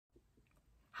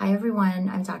Hi everyone,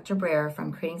 I'm Dr. Brayer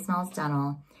from Creating Smiles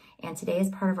Dental, and today as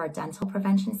part of our dental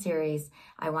prevention series,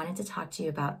 I wanted to talk to you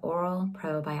about oral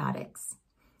probiotics.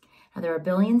 Now there are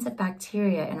billions of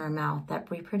bacteria in our mouth that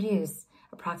reproduce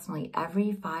approximately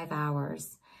every 5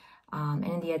 hours. And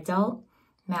in the adult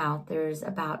mouth, there's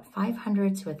about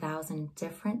 500 to 1,000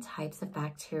 different types of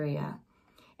bacteria.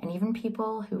 And even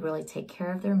people who really take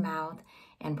care of their mouth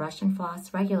and brush and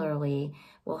floss regularly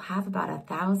will have about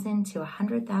 1,000 to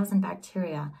 100,000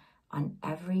 bacteria on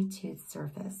every tooth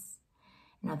surface.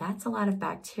 Now that's a lot of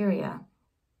bacteria.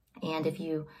 And if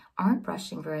you aren't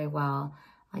brushing very well,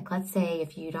 like let's say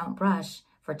if you don't brush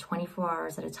for 24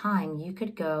 hours at a time, you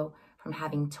could go from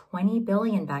having 20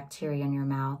 billion bacteria in your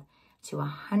mouth to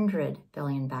 100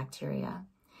 billion bacteria.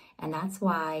 And that's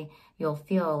why you'll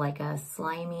feel like a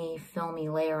slimy, filmy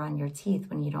layer on your teeth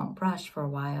when you don't brush for a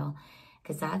while,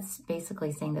 because that's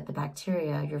basically saying that the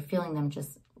bacteria, you're feeling them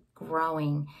just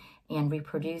growing and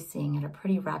reproducing at a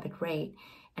pretty rapid rate.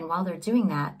 And while they're doing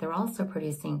that, they're also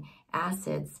producing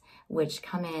acids, which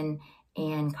come in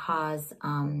and cause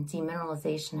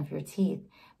demineralization of your teeth,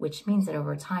 which means that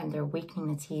over time, they're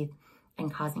weakening the teeth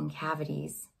and causing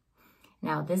cavities.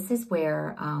 Now, this is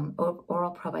where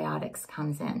oral probiotics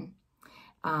comes in.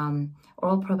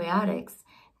 Oral probiotics,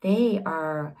 they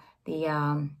are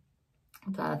the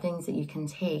things that you can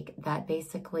take that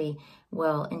basically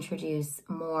will introduce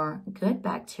more good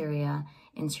bacteria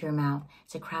into your mouth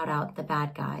to crowd out the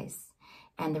bad guys.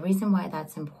 And the reason why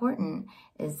that's important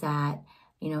is that,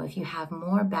 if you have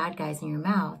more bad guys in your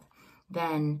mouth,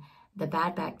 then the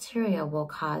bad bacteria will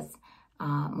cause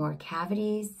more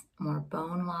cavities, more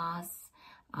bone loss,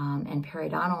 and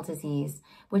periodontal disease,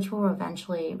 which will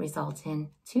eventually result in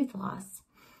tooth loss.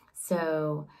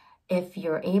 So if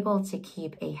you're able to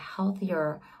keep a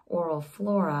healthier oral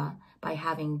flora by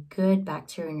having good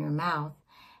bacteria in your mouth,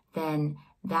 then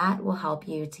that will help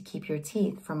you to keep your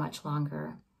teeth for much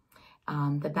longer.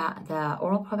 The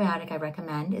oral probiotic I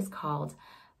recommend is called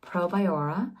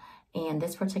Probiotic, and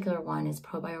this particular one is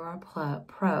Probiotic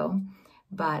Pro,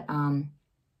 but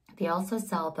they also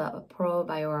sell the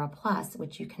Probiotic Plus,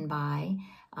 which you can buy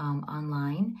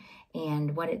online.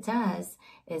 And what it does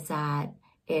is that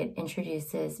it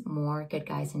introduces more good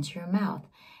guys into your mouth.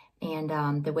 And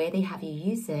the way they have you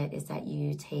use it is that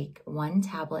you take 1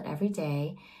 tablet every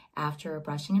day after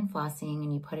brushing and flossing,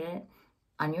 and you put it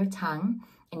on your tongue,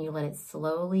 and you let it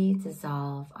slowly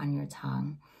dissolve on your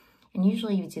tongue. And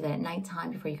usually you do that at nighttime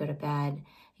before you go to bed.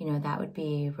 That would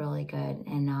be really good.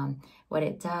 And what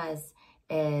it does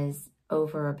is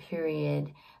over a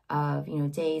period of,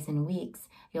 days and weeks,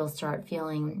 you'll start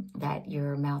feeling that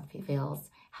your mouth feels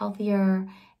healthier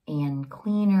and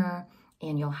cleaner,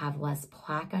 and you'll have less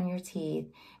plaque on your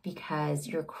teeth because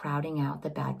you're crowding out the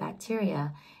bad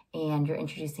bacteria and you're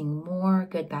introducing more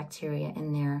good bacteria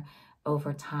in there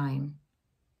over time.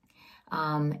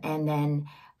 And then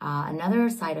another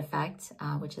side effect,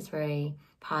 which is very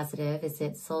positive, is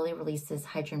it slowly releases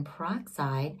hydrogen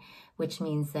peroxide, which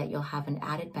means that you'll have an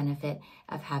added benefit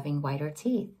of having whiter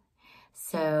teeth.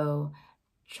 So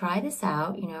try this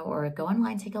out, or go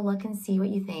online, take a look and see what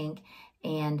you think.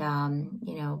 And,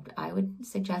 I would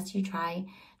suggest you try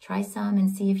some and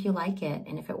see if you like it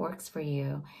and if it works for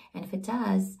you. And if it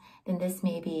does, then this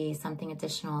may be something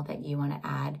additional that you want to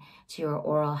add to your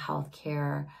oral health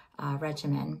care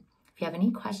regimen. If you have any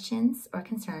questions or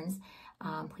concerns,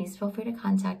 please feel free to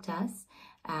contact us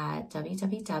at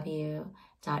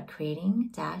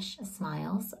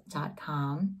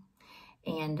www.creating-smiles.com.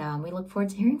 And we look forward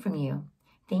to hearing from you.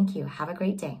 Thank you. Have a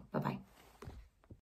great day. Bye-bye.